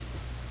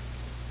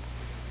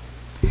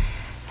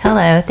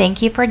Hello,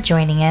 thank you for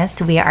joining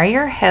us. We are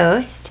your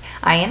hosts.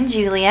 I am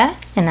Julia.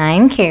 And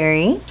I'm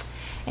Carrie.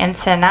 And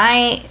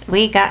tonight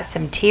we got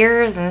some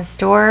tears in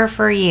store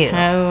for you.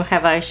 Oh,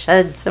 have I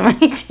shed so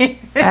many tears?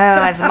 Oh,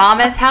 as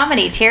mamas, how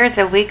many tears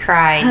have we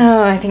cried?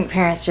 Oh, I think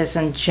parents just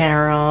in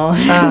general.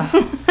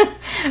 Oh.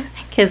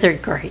 Kids are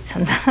great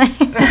sometimes.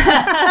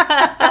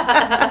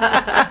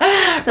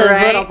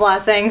 Those little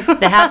blessings.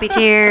 The happy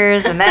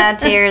tears, the mad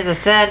tears, the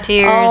sad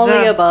tears. All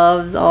the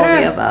aboves, all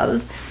the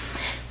aboves.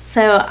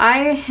 So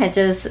I had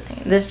I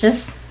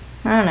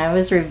don't know, it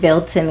was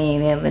revealed to me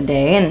the other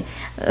day. And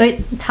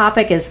the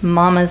topic is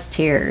Mama's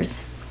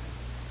tears.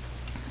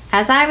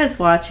 As I was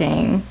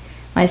watching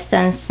my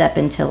son step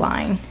into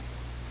line,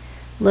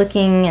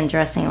 looking and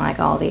dressing like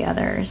all the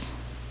others,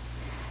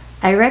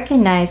 I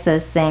recognize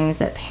those things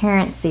that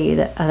parents see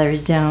that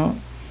others don't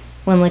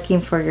when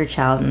looking for your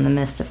child in the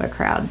midst of a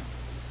crowd.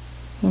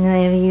 You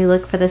know, you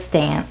look for the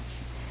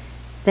stance,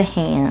 the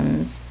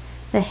hands,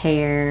 the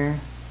hair,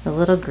 the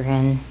little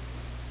grin.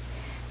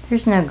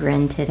 There's no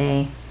grin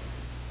today.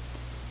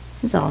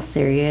 It's all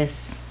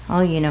serious,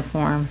 all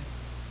uniform.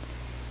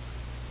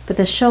 But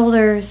the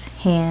shoulders,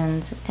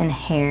 hands, and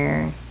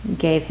hair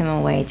gave him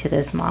away to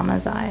this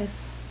mama's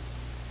eyes.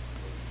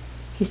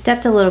 He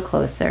stepped a little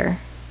closer.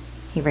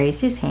 He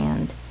raised his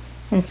hand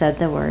and said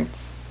the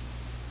words.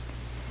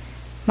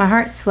 My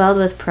heart swelled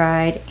with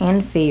pride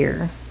and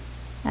fear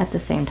at the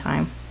same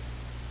time.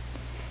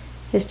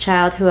 His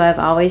child, who I've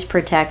always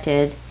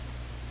protected,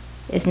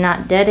 is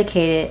now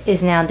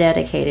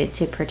dedicated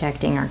to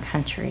protecting our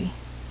country.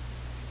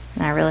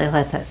 And I really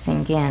let that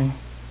sink in.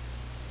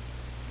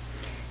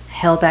 I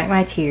held back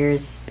my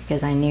tears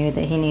because I knew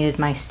that he needed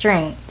my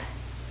strength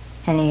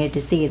and needed to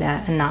see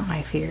that and not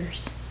my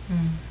fears.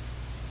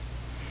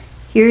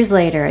 Years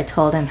later, I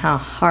told him how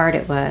hard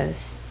it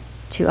was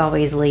to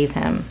always leave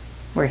him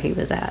where he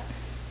was at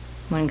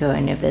when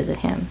going to visit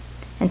him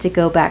and to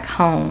go back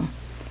home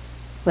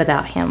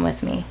without him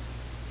with me.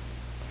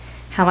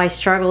 How I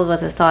struggled with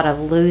the thought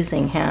of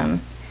losing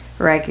him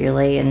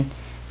regularly, and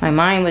my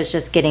mind was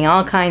just getting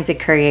all kinds of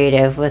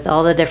creative with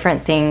all the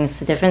different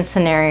things, different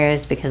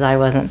scenarios, because I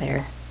wasn't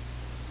there.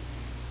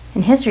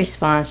 And his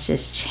response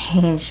just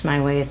changed my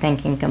way of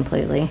thinking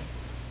completely.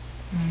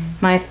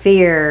 My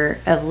fear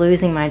of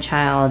losing my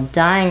child,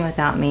 dying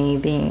without me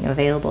being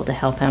available to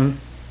help him,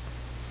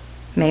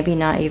 maybe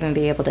not even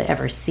be able to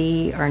ever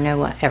see or know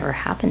what ever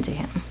happened to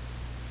him.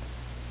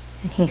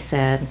 And he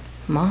said,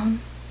 Mom,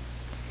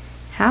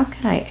 how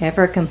could I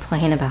ever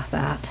complain about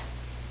that?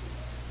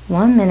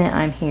 One minute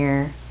I'm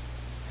here,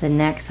 the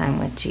next I'm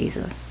with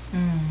Jesus.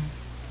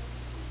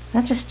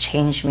 That just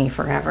changed me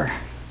forever.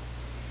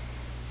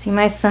 See,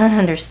 my son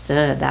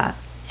understood that,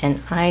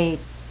 and I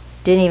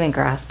didn't even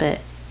grasp it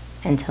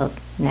until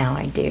now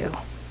I do.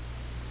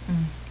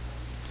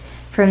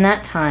 From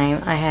that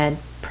time, I had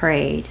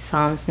prayed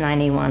Psalms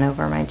 91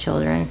 over my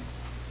children.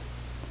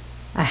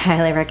 I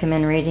highly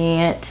recommend reading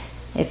it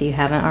if you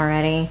haven't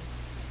already.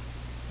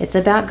 It's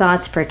about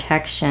God's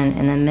protection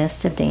in the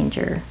midst of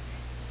danger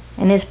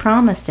and His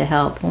promise to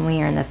help when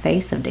we are in the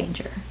face of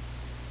danger.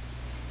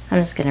 I'm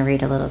just going to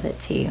read a little bit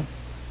to you.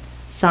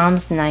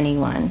 Psalms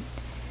 91,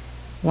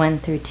 1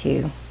 through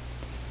 2.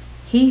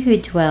 He who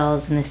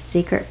dwells in the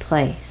secret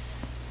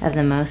place of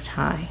the Most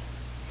High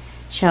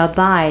shall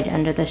abide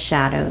under the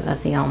shadow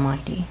of the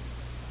Almighty.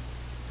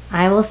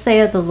 I will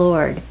say of the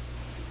Lord,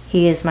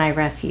 He is my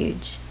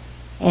refuge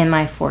and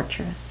my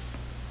fortress,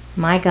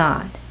 my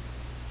God,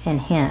 in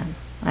Him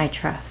I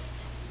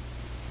trust.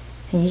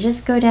 And you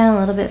just go down a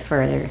little bit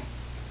further,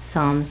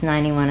 Psalms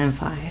 91 and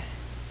 5.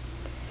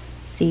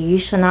 See, you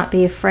shall not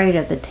be afraid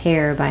of the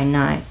terror by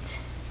night,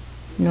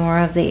 nor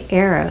of the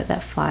arrow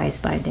that flies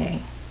by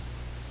day.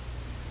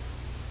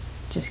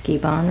 Just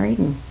keep on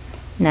reading.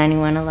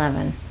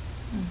 91:11.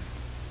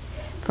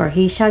 For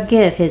He shall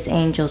give His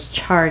angels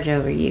charge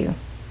over you,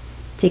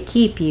 to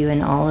keep you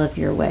in all of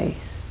your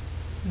ways.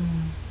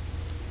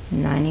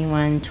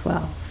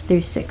 91:12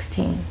 through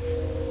 16.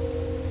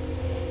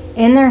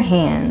 In their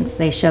hands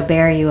they shall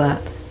bear you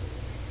up,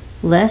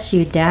 lest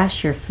you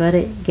dash your foot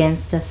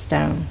against a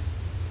stone.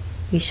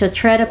 You shall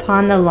tread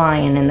upon the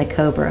lion and the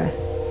cobra,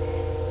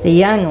 the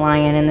young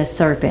lion and the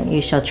serpent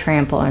you shall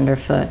trample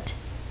underfoot.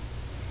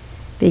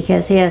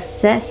 Because He has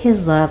set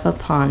His love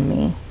upon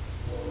me,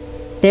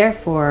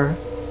 therefore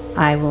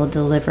I will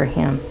deliver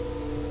him.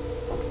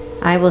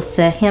 I will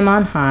set him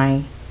on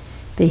high,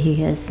 but he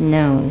has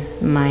known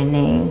my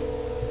name.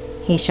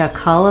 He shall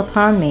call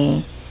upon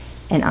me,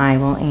 and I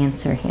will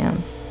answer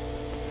him.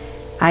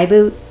 I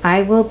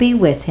will be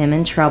with him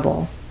in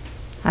trouble.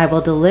 I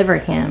will deliver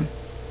him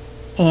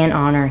and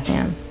honor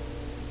him.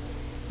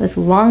 With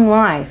long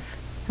life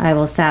I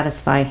will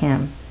satisfy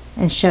him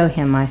and show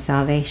him my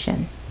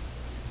salvation.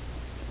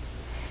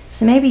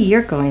 So maybe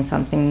you're going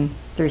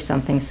through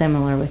something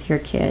similar with your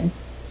kid.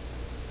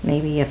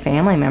 Maybe a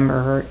family member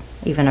or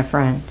even a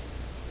friend.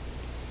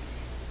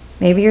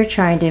 Maybe you're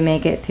trying to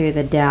make it through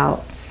the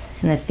doubts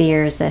and the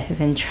fears that have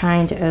been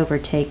trying to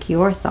overtake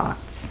your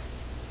thoughts.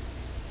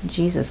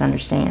 Jesus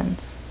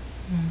understands.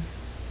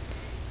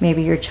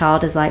 Maybe your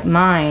child is like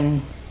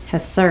mine,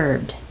 has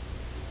served,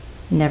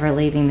 never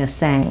leaving the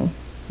same.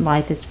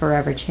 Life is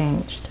forever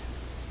changed.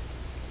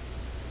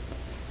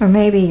 Or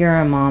maybe you're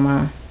a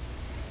mama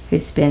who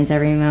spends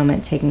every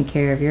moment taking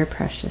care of your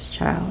precious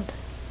child,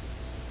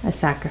 a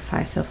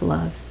sacrifice of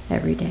love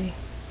every day.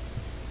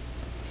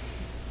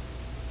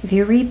 If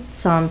you read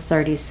Psalms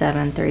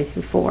 37,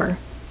 3-4,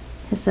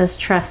 it says,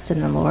 trust in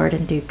the Lord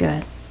and do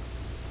good.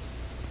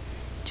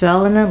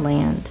 Dwell in the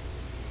land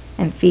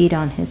and feed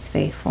on his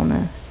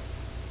faithfulness.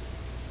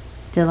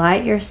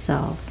 Delight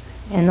yourself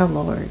in the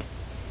Lord,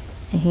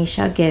 and he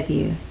shall give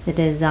you the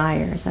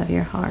desires of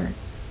your heart.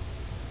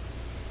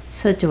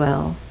 So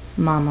dwell,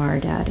 Mama or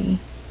Daddy,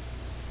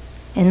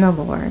 in the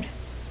Lord.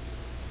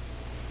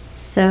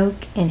 Soak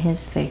in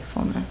his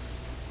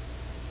faithfulness.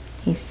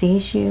 He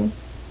sees you,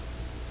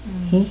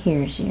 he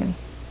hears you,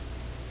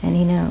 and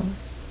he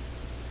knows.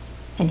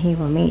 And he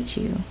will meet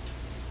you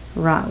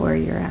right where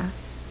you're at.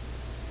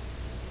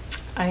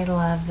 I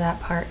love that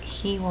part.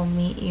 He will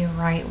meet you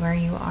right where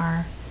you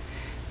are.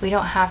 We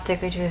don't have to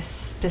go to a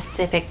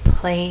specific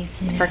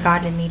place for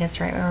God to meet us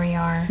right where we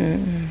are.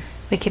 Mm-mm.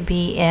 We could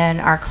be in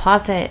our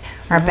closet,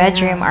 our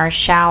bedroom, our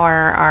shower,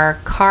 our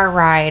car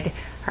ride,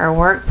 our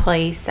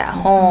workplace, at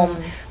home,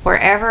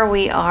 wherever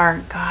we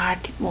are, God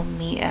will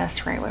meet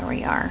us right where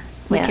we are.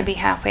 We could be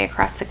halfway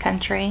across the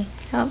country.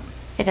 Yep.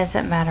 It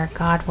doesn't matter.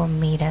 God will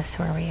meet us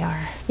where we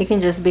are. You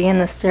can just be in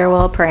the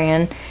stairwell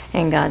praying,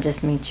 and God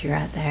just meets you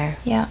right there.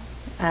 Yeah.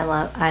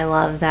 I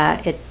love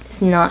that.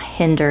 It's not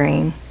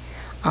hindering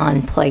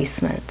on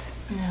placement.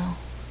 No.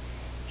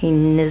 He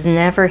is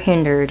never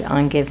hindered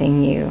on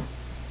giving you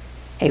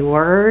a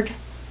word,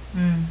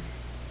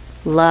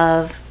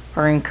 love,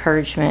 or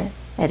encouragement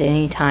at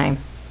any time.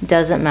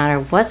 Doesn't matter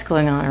what's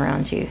going on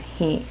around you.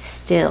 He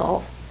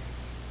still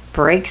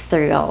breaks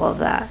through all of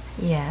that.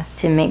 Yes.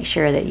 To make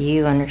sure that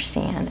you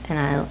understand. And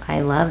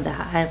I love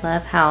that. I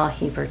love how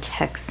he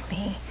protects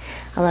me.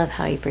 I love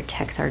how he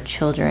protects our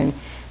children.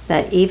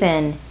 That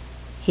even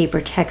he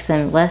protects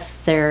them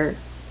lest their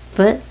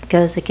foot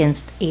goes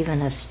against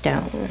even a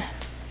stone.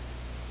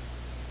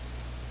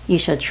 You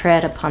shall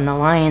tread upon the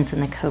lions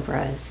and the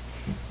cobras,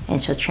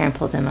 and shall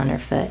trample them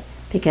underfoot,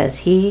 because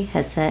he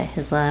has set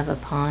his love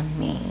upon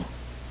me.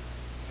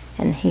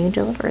 And he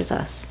delivers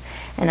us.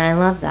 And I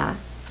love that.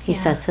 He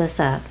sets us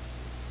up,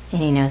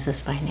 and he knows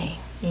us by name.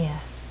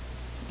 Yes.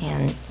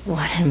 And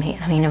what I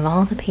mean, of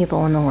all the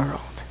people in the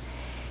world,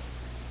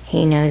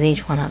 he knows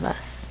each one of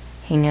us.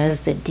 He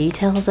knows the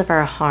details of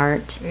our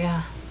heart.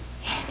 Yeah.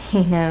 And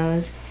he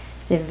knows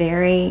the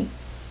very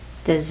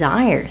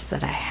desires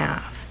that I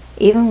have.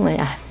 Even when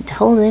I haven't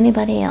told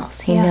anybody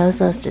else, he knows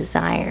those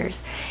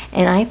desires.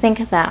 And I think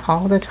of that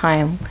all the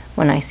time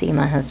when I see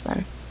my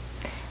husband.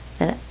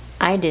 That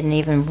I didn't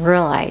even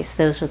realize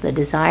those were the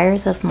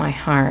desires of my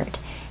heart.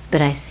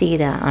 But I see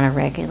that on a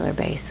regular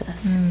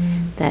basis.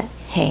 That,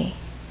 hey,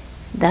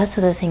 that's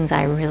the things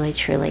I really,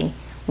 truly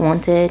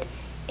wanted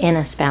in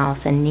a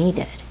spouse and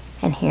needed.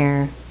 And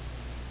here,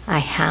 I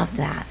have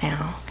that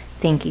now.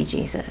 Thank you,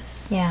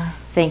 Jesus. Yeah.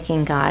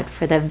 Thanking God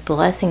for the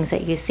blessings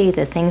that you see,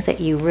 the things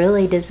that you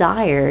really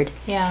desired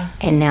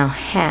and now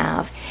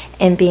have.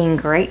 And being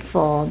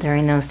grateful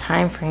during those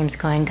time frames,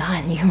 going,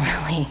 God, you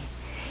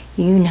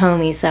know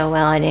me so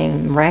well. I didn't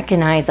even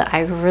recognize that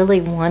I really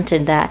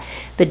wanted that,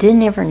 but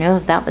didn't ever know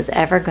if that was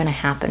ever going to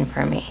happen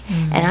for me.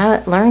 And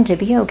I learned to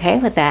be okay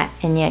with that,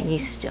 and yet you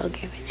still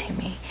give it to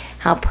me.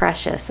 How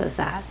precious is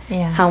that?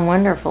 Yeah. How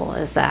wonderful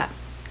is that?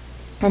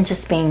 And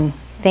just being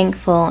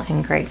thankful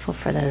and grateful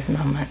for those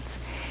moments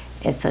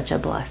is such a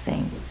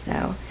blessing.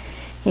 So,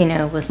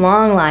 with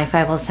long life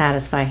I will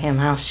satisfy him.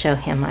 I'll show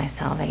him my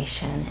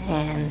salvation.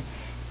 And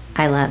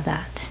I love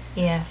that.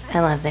 Yes. I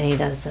love that he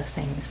does those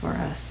things for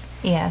us.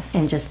 Yes.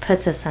 And just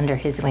puts us under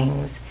his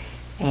wings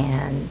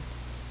and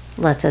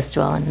lets us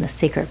dwell in the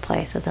secret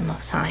place of the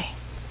Most High.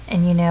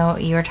 And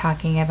you were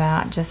talking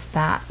about just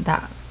that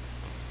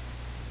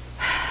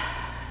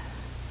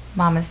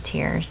mama's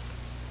tears.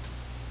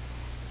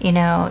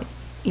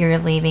 You're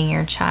leaving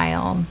your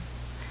child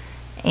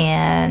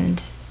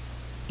and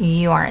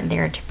you aren't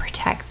there to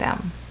protect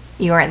them.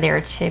 You aren't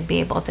there to be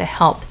able to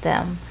help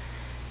them.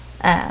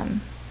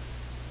 And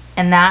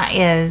that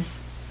is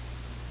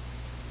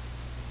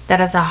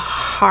a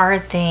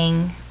hard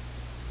thing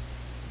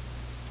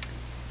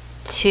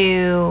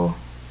to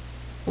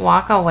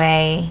walk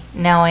away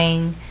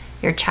knowing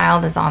your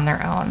child is on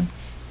their own.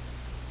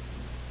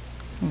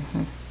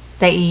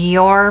 That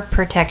your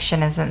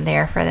protection isn't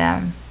there for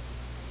them.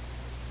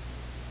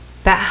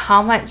 But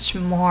how much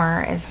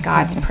more is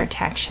God's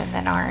protection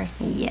than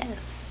ours?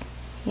 Yes.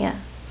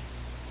 Yes.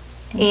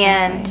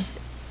 And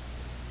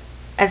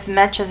as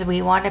much as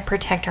we want to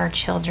protect our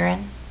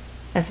children,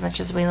 as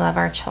much as we love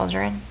our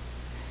children,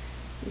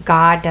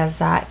 God does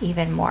that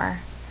even more.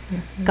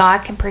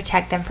 God can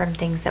protect them from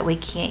things that we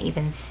can't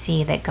even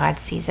see, that God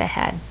sees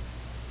ahead.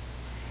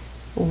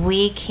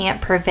 We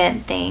can't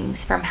prevent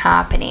things from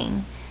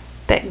happening,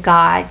 but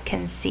God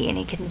can see, and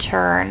he can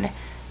turn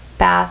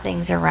bad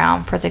things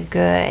around for the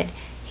good.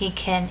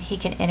 He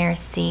can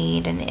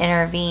intercede and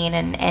intervene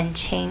and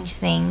change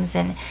things,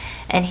 and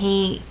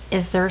he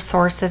is their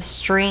source of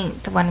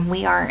strength when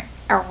we aren't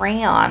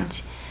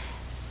around.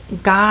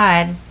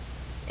 God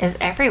is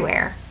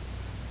everywhere,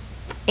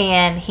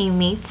 and he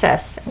meets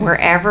us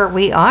wherever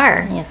we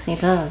are. Yes, he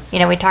does. You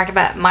know, we talked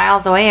about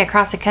miles away,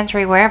 across the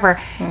country, wherever.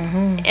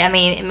 I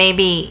mean,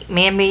 maybe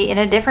in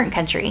a different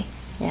country.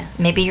 Yes.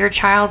 Maybe your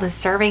child is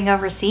serving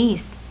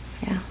overseas.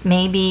 Yeah.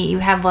 Maybe you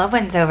have loved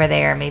ones over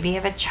there. Maybe you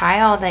have a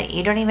child that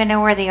you don't even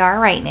know where they are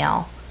right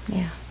now.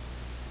 Yeah.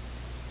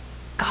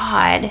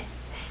 God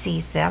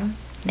sees them,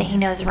 and he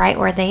knows right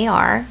where they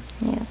are.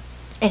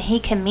 Yes. And he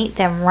can meet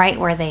them right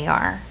where they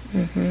are.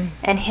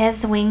 And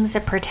his wings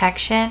of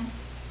protection,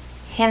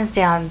 hands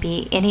down,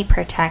 beat any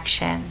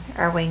protection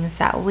or wings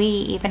that we,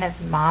 even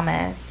as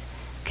mamas,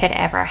 could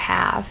ever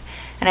have.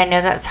 And I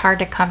know that's hard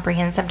to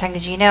comprehend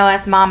sometimes. You know,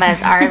 as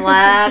mamas, our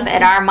love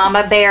and our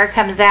mama bear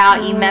comes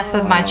out. You mess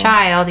with my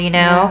child, you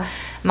know. Yeah.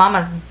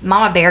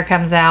 Mama bear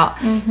comes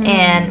out.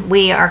 And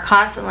we are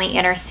constantly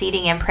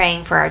interceding and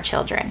praying for our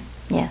children.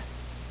 Yes.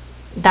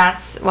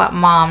 That's what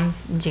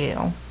moms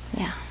do.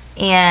 Yeah.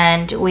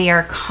 And we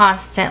are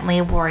constantly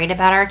worried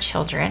about our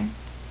children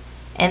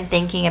and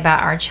thinking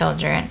about our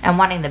children and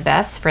wanting the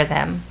best for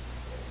them.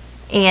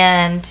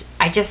 And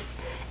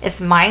it's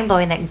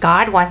mind-blowing that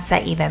God wants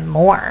that even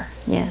more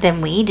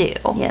than we do.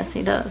 Yes,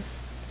 he does.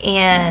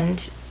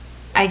 And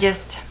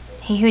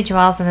he who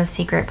dwells in the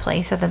secret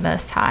place of the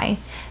Most High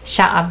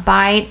shall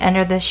abide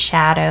under the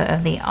shadow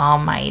of the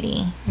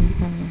Almighty.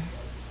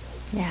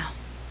 Yeah.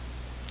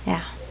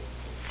 Yeah.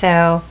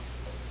 So,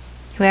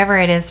 whoever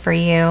it is for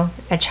you,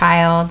 a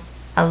child,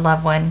 a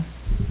loved one,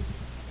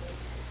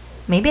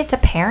 maybe it's a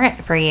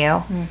parent for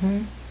you.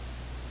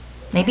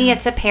 Maybe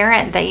it's a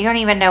parent that you don't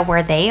even know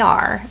where they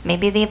are.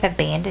 Maybe they've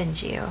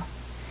abandoned you.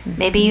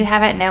 Maybe you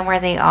haven't known where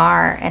they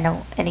are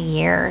in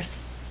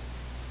years.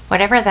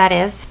 Whatever that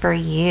is for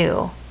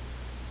you,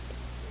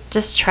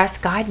 just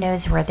trust God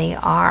knows where they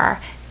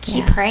are.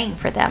 Keep praying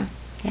for them.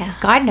 Yeah.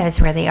 God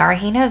knows where they are.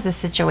 He knows the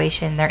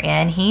situation they're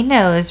in. He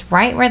knows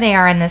right where they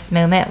are in this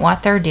moment,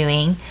 what they're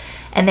doing.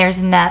 And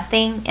there's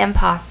nothing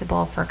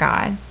impossible for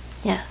God.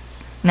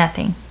 Yes.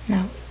 Nothing.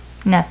 No.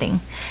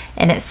 Nothing.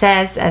 And it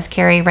says, as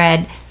Carrie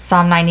read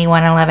Psalm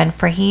 91:11,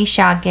 for he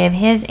shall give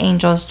his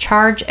angels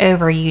charge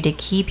over you to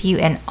keep you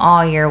in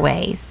all your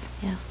ways.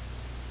 Yeah.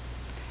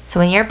 So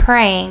when you're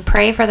praying,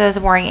 pray for those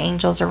warring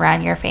angels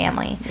around your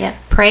family.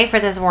 Yes. Pray for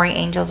those warring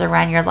angels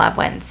around your loved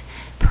ones.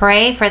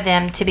 Pray for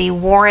them to be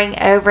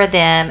warring over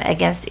them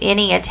against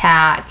any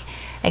attack,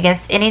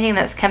 against anything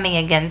that's coming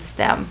against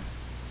them.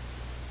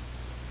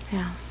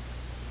 Yeah.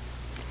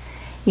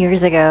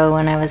 Years ago,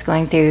 when I was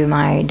going through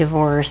my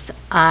divorce,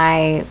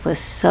 I was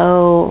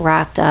so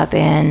wrapped up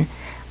in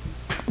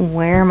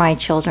where my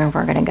children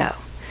were going to go.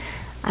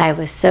 I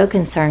was so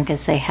concerned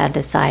because they had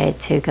decided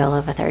to go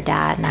live with their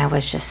dad, and I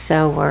was just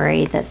so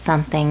worried that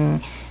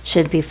something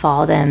should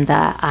befall them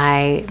that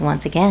I,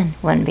 once again,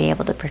 wouldn't be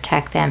able to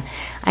protect them.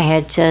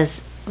 I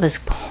was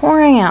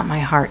pouring out my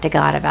heart to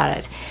God about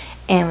it.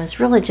 And was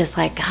really just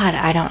like, God,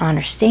 I don't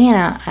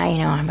understand.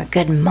 I'm a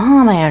good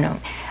mom. I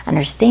don't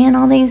understand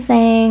all these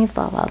things,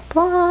 blah, blah,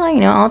 blah.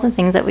 All the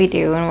things that we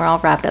do, and we're all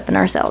wrapped up in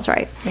ourselves,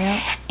 right?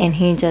 Yeah. And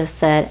he just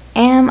said,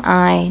 am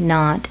I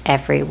not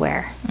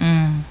everywhere?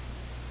 And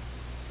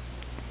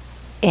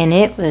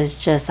it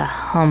was just a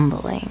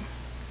humbling.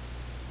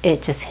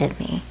 It just hit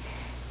me.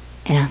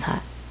 And I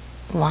thought,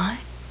 why?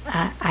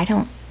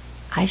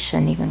 I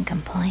shouldn't even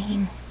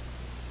complain.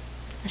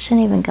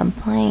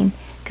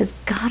 Because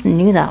God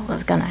knew that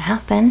was going to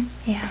happen.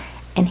 Yeah.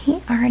 And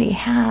he already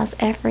has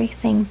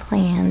everything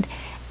planned.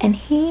 And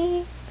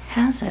he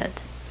has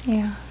it.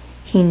 Yeah.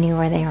 He knew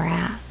where they were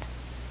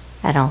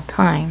at all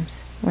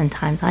times. When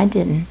times I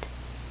didn't,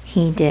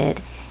 he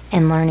did.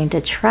 And learning to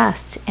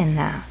trust in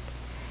that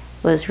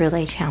was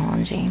really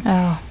challenging.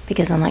 Oh.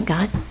 Because I'm like,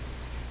 God,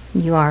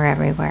 you are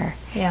everywhere.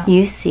 Yeah.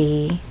 You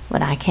see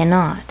what I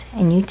cannot.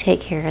 And you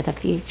take care of the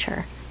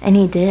future. And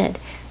he did.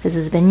 This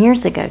has been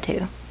years ago,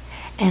 too.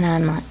 And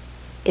I'm like,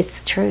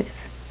 it's the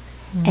truth.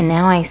 And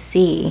now I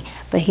see.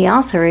 But he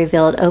also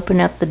revealed,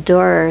 open up the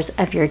doors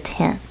of your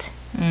tent.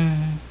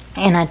 And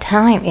at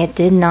time, it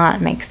did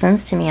not make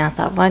sense to me. I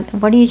thought,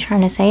 what are you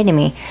trying to say to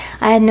me?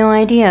 I had no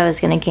idea I was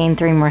going to gain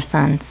 3 more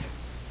sons.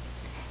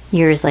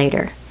 Years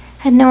later.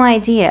 Had no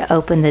idea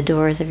open the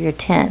doors of your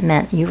tent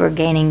meant you were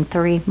gaining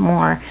 3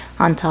 more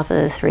on top of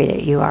the 3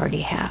 that you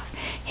already have.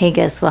 Hey,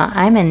 guess what?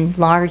 I'm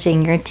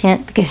enlarging your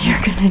tent because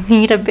you're going to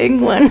need a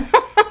big one.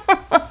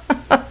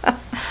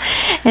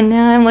 And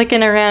now I'm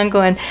looking around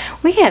going,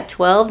 we have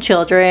 12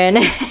 children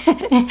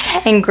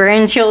and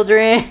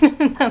grandchildren.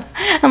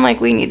 I'm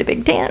like, we need a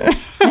big tent. Which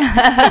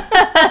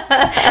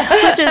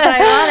is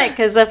ironic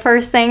because the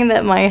first thing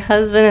that my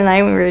husband and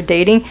I, when we were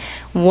dating,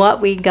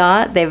 what we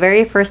got, the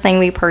very first thing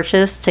we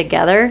purchased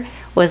together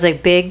was a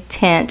big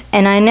tent.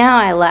 And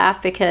I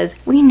laugh because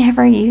we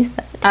never used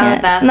that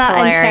tent that's that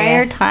hilarious.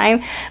 entire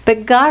time.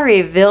 But God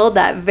revealed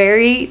that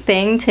very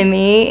thing to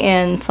me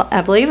in,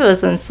 I believe it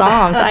was in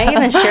Psalms. I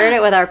even shared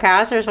it with our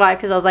pastor's wife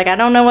because I was like, I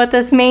don't know what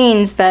this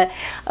means, but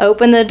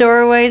open the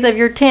doorways of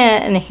your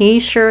tent, and he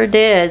sure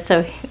did.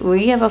 So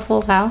we have a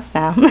full house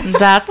now.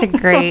 That's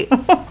great.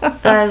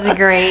 That's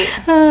great.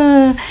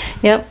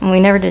 Yep, we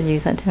never did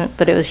use that tent,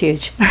 but it was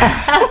huge.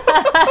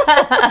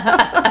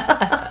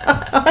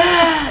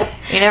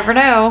 You never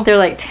know. They're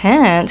like,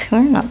 tent?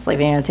 We're not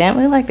sleeping in a tent.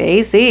 We like the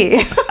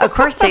AC. Of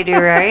course they do,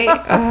 right?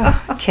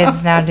 Oh,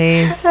 kids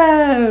nowadays.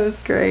 Oh, it was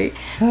great.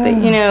 But,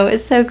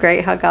 it's so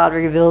great how God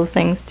reveals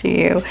things to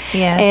you.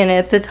 Yes. And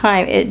at the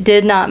time, it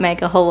did not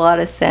make a whole lot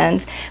of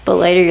sense. But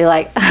later, you're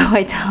like, oh,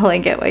 I totally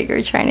get what you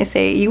were trying to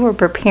say. You were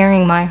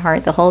preparing my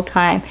heart the whole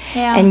time.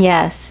 Yeah. And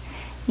yes,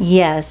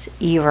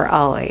 you were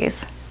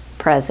always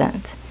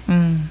present.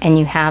 And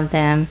you have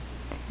them.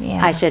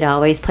 Yeah. I should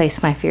always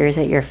place my fears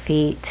at your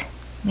feet.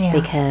 Yeah.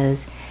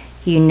 Because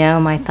you know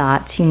my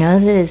thoughts, you know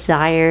the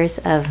desires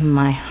of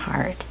my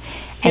heart,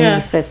 and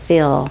you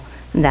fulfill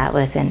that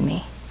within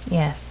me.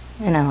 Yes.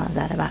 And I love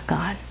that about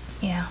God.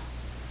 Yeah.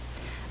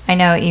 I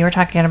know you were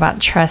talking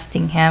about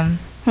trusting him,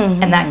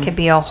 and that could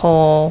be a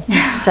whole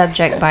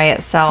subject by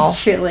itself.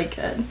 It's really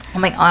good.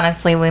 I'm like,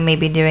 honestly, we may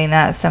be doing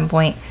that at some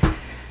point.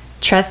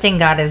 Trusting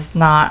God is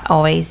not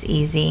always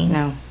easy.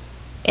 No.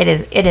 It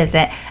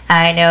isn't.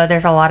 I know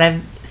there's a lot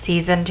of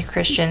seasoned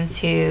Christians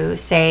who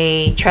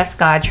say, trust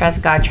God,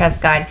 trust God,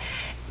 trust God.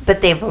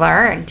 But they've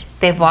learned.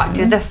 They've walked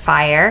through the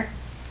fire.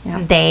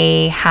 Yeah.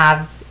 They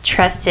have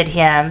trusted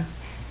him,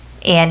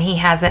 and he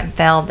hasn't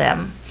failed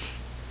them.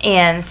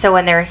 And so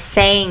when they're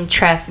saying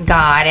trust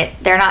God,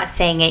 they're not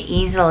saying it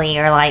easily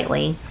or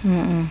lightly.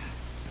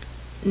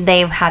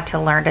 They've had to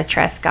learn to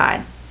trust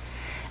God.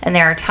 And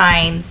there are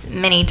times,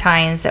 many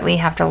times, that we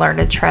have to learn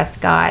to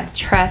trust God.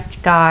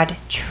 Trust God.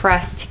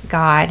 Trust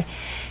God.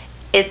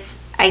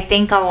 I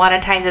think a lot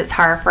of times it's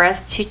hard for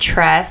us to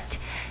trust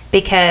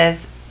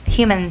because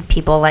human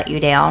people let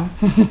you down,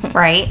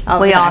 right?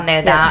 We all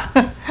know that.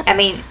 Yes. I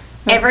mean,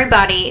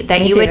 everybody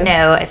that Me you would too.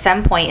 know at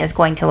some point is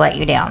going to let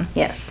you down.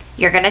 Yes.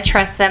 You're going to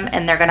trust them,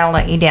 and they're going to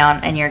let you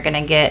down, and you're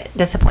going to get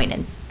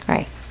disappointed.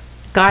 Right.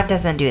 God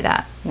doesn't do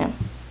that. No.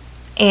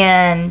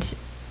 And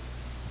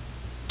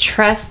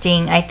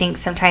trusting, I think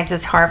sometimes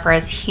is hard for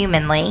us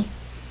humanly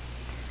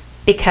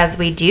because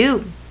we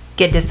do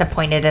get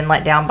disappointed and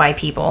let down by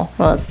people.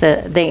 Well, it's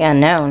the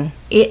unknown.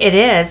 It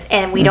is,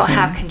 and we don't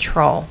have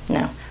control.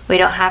 No. We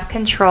don't have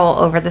control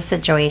over the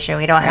situation.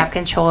 We don't have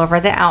control over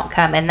the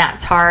outcome, and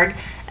that's hard.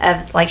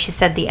 Like she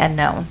said, the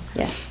unknown.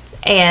 Yes.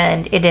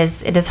 And it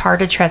is hard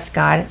to trust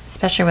God,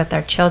 especially with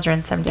our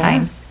children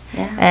sometimes.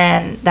 Yeah.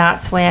 And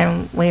that's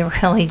when we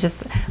really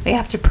we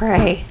have to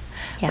pray.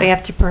 Yeah. We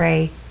have to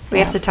pray. We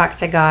have to talk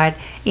to God.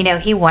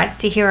 He wants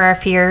to hear our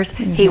fears.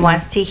 He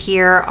wants to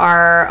hear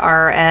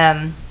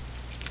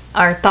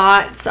our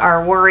thoughts,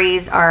 our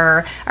worries,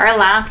 our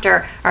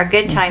laughter, our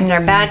good times, our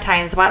bad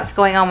times, what's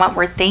going on, what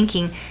we're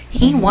thinking.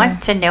 He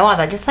wants to know all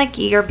that, just like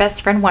your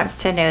best friend wants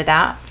to know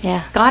that.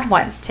 Yeah. God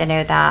wants to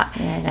know that.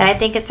 Yeah, and I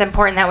think it's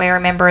important that we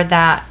remember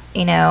that,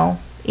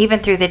 even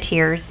through the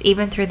tears,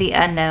 even through the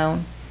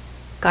unknown,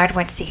 God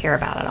wants to hear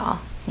about it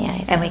all. Yeah,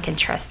 he and we does. can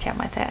trust him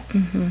with it.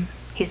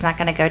 He's not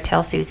going to go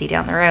tell Susie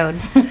down the road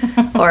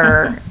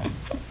or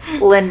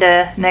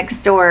Linda next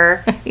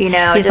door, He's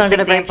just not going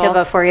to break examples.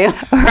 Pippa for you.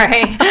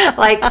 Right.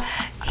 Like,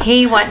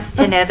 he wants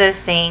to know those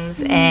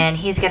things, and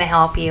he's going to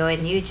help you,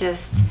 and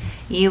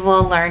you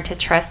will learn to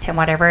trust him,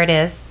 whatever it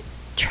is.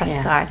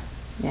 Trust God.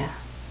 Yeah.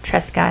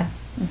 Trust God.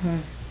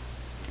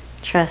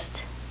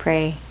 Trust,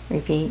 pray,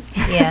 repeat.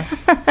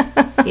 Yes.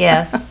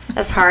 Yes.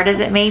 As hard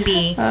as it may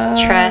be,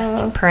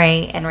 trust,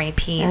 pray, and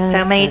repeat. That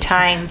So is many so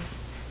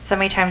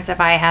true. times have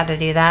I had to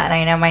do that, and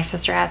I know my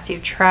sister has to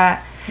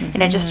try.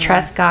 Just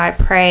trust God,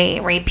 pray,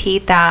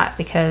 repeat that,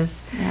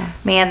 because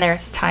man,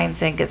 there's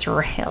times it gets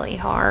really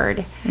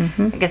hard.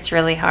 It gets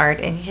really hard,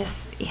 and you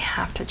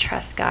have to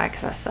trust God,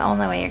 because that's the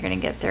only way you're going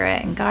to get through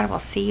it, and God will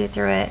see you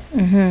through it.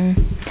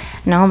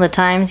 And all the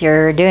times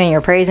you're doing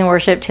your praise and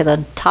worship to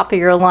the top of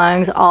your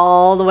lungs,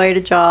 all the way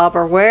to job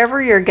or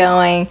wherever you're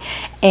going,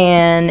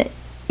 and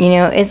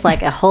it's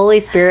like a Holy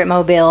Spirit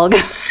mobile.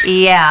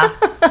 Yeah.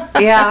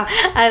 Yeah.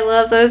 I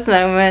love those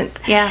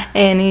moments. Yeah.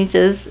 And he's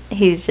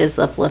just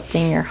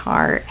uplifting your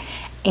heart,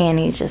 and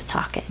he's just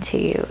talking to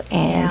you,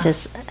 and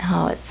it's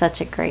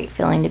such a great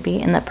feeling to be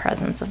in the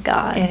presence of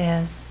God. It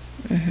is.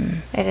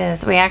 It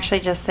is. We actually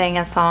just sang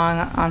a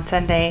song on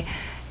Sunday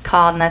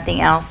called Nothing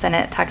Else, and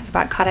it talks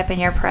about caught up in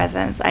your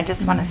presence. I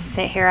just want to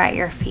sit here at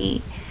your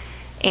feet.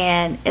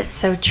 And it's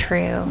so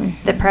true.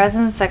 The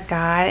presence of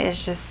God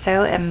is just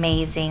so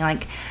amazing.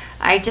 Like,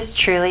 I just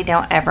truly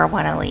don't ever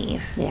want to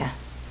leave. Yeah.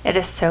 It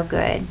is so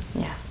good.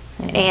 Yeah.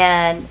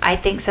 And I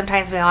think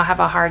sometimes we all have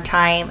a hard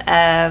time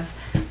of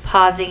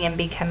pausing and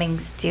becoming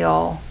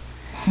still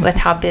with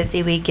how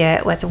busy we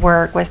get with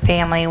work, with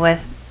family,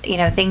 with,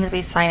 things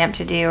we sign up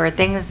to do, or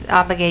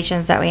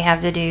obligations that we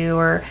have to do,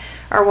 or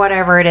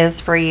whatever it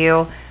is for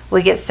you.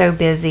 we get so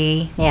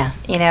busy. Yeah.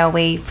 You know,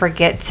 we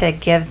forget to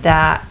give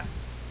that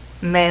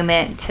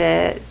moment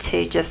to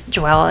just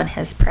dwell in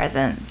his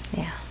presence.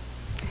 Yeah.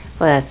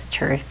 Well, that's the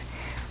truth.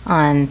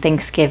 On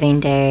Thanksgiving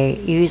Day,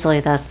 usually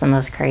that's the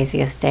most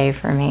craziest day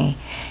for me.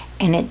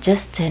 And it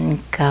just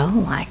didn't go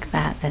like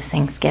that this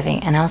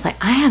Thanksgiving. And I was like,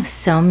 I have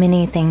so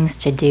many things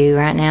to do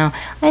right now.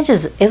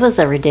 It was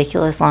a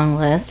ridiculous long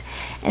list.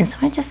 And so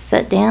I just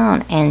sat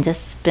down and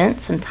just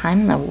spent some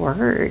time in the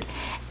Word.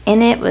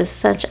 And it was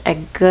such a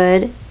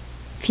good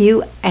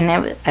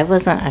and it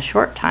wasn't a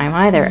short time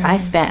either. I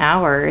spent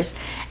hours,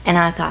 and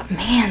I thought,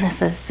 man,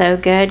 this is so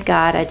good,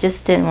 God. I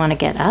just didn't want to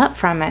get up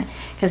from it,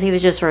 because he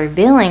was just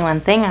revealing one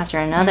thing after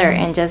another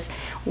and just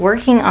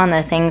working on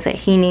the things that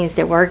he needs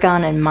to work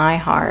on in my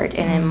heart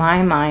and in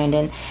my mind,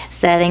 and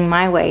setting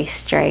my way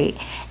straight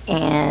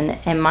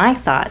and my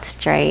thoughts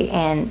straight.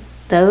 And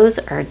those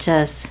are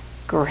just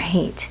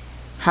great,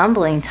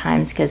 humbling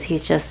times, because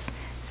he's just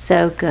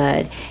so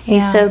good.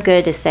 He's so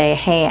good to say,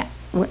 hey,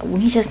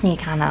 we just need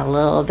kind of a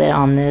little bit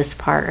on this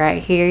part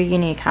right here. You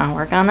need to kind of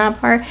work on that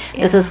part.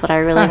 Yeah. This is what I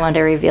really want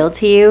to reveal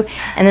to you.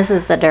 And this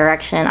is the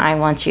direction I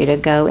want you to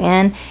go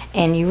in.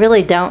 And you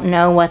really don't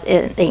know what's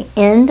at the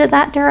end of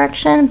that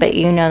direction, but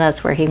you know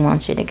that's where he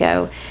wants you to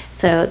go.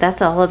 So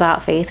that's all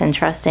about faith and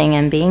trusting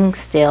and being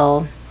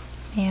still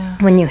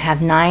when you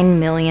have 9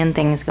 million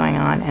things going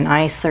on. And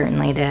I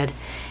certainly did.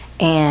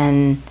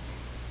 And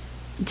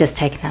just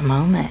taking that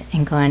moment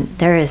and going,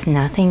 there is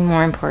nothing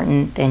more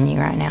important than you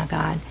right now,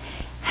 God.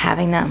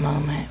 Having that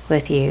moment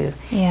with you.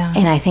 Yeah.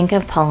 And I think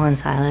of Paul and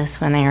Silas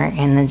when they were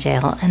in the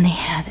jail, and they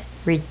had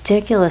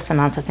ridiculous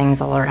amounts of things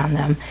all around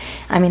them.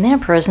 I mean, they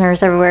had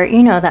prisoners everywhere.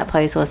 You know, that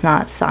place was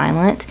not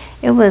silent.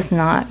 It was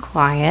not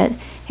quiet.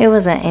 It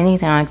wasn't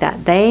anything like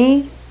that.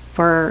 They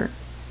were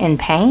in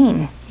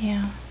pain.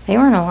 Yeah. They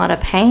were in a lot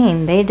of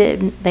pain. They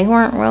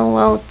weren't real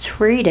well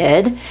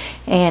treated,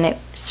 and it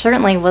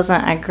certainly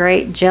wasn't a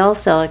great jail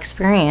cell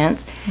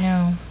experience.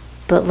 No.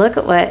 But look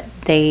at what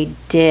they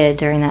did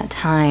during that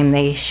time.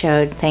 They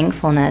showed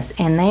thankfulness,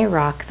 and they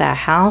rocked that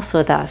house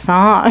with that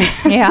song.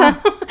 Yeah.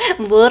 So,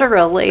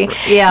 literally.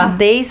 Yeah.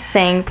 They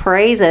sang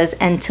praises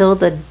until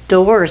the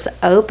doors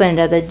opened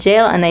of the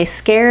jail, and they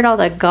scared all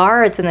the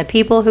guards and the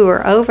people who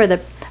were over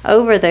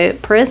the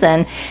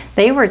prison.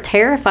 They were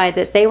terrified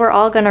that they were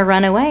all going to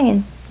run away,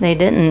 and they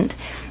didn't.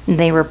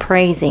 They were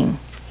praising.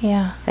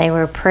 Yeah. They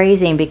were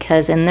praising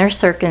because in their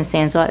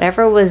circumstance,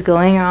 whatever was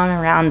going on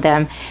around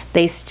them,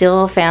 they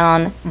still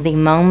found the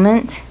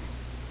moment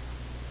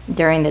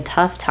during the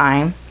tough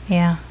time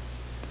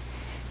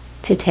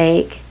to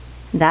take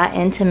that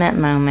intimate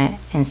moment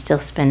and still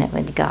spend it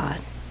with God.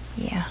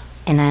 Yeah.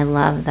 And I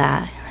love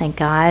that. Like,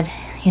 God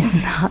is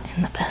not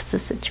in the best of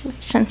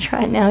situations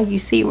right now. You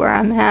see where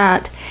I'm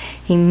at.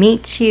 He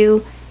meets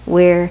you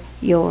where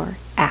you're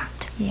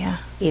at. Yeah.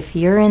 If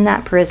you're in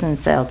that prison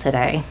cell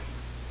today,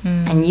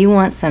 and you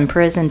want some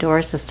prison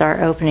doors to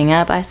start opening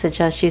up, I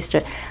suggest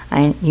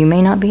you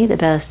may not be the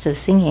best of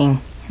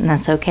singing, and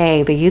that's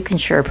okay, but you can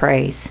sure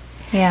praise.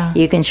 Yeah.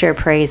 You can sure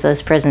praise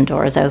those prison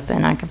doors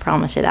open. I can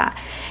promise you that.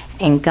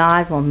 And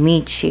God will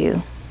meet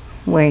you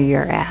where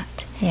you're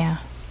at. Yeah.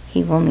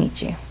 He will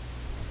meet you.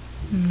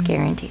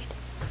 Guaranteed.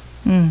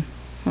 Yeah.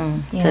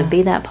 So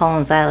be that Paul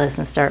and Silas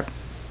and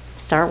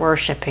start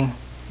worshiping.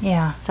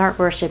 Yeah. Start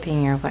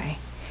worshiping your way.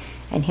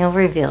 And he'll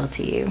reveal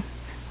to you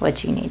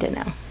what you need to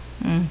know.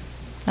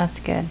 That's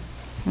good.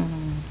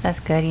 That's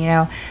good. You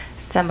know,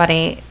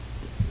 somebody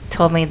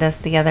told me this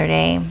the other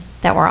day,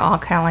 that we're all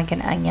kind of like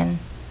an onion,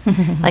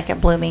 like a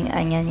blooming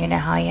onion. You know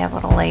how you have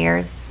little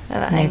layers of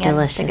an onion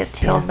that gets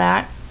peeled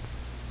back?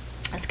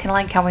 It's kind of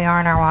like how we are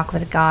in our walk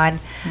with God.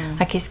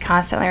 Like he's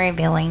constantly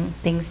revealing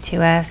things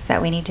to us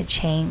that we need to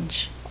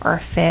change or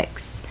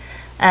fix.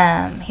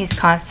 He's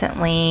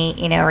constantly,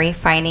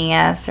 refining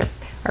us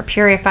or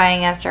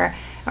purifying us or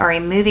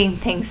removing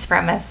things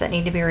from us that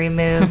need to be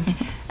removed.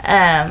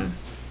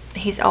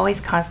 He's always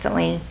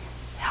constantly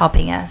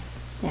helping us.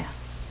 Yeah.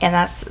 And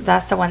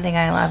that's the one thing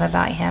I love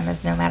about him,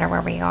 is no matter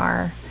where we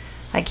are,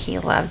 like, he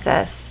loves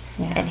us.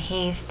 Yeah. And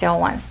he still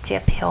wants to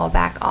peel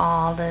back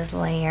all those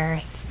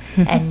layers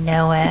and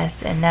know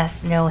us and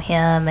us know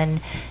him,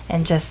 and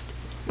just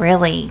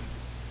really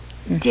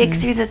dig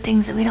through the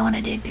things that we don't want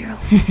to dig through.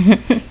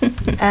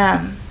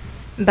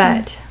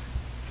 But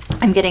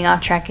I'm getting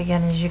off track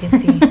again, as you can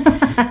see.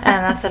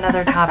 That's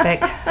another topic.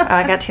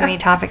 I got too many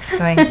topics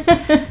going.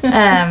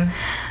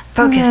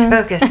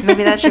 Focus.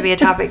 Maybe that should be a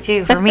topic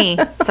too for me.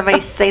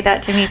 Somebody say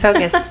that to me.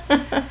 Focus.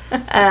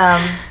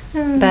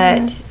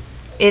 But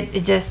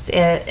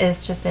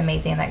it's just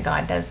amazing that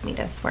God does meet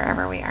us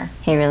wherever we are.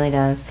 He really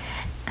does.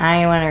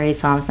 I want to read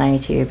Psalms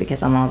 92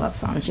 because I'm all about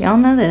Psalms. Y'all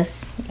know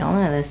this.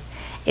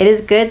 It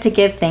is good to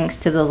give thanks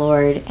to the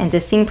Lord and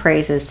to sing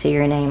praises to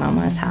your name, O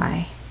Most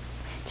High.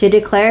 To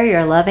declare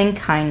your loving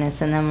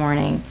kindness in the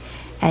morning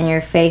and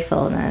your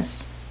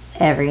faithfulness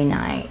every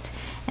night.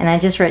 And I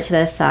just wrote to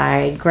the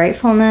side,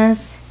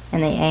 gratefulness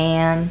in the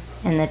AM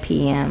and the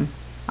PM,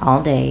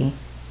 all day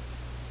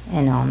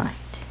and all night.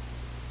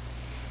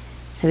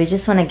 So we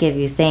just want to give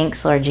you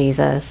thanks, Lord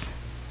Jesus,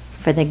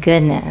 for the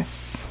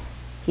goodness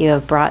you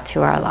have brought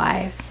to our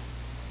lives,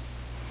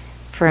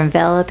 for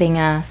enveloping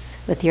us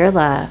with your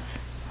love,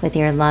 with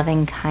your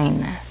loving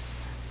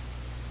kindness,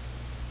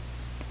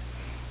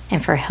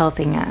 and for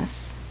helping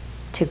us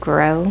to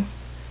grow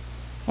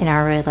in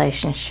our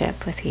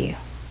relationship with you.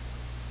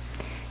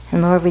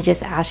 And Lord, we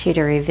just ask you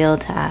to reveal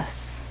to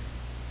us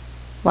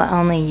what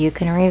only you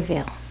can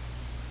reveal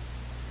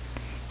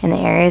in the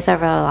areas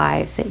of our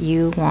lives that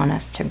you want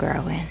us to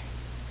grow in,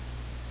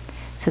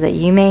 so that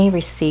you may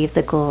receive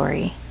the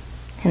glory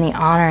and the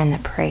honor and the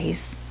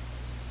praise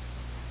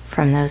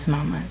from those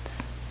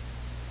moments.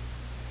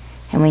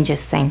 And we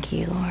just thank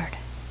you, Lord.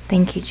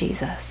 Thank you,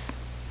 Jesus,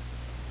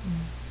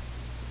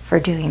 for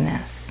doing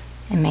this.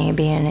 And may it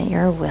be in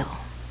your will.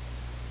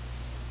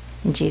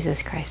 In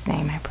Jesus Christ's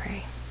name I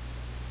pray.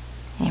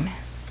 Amen.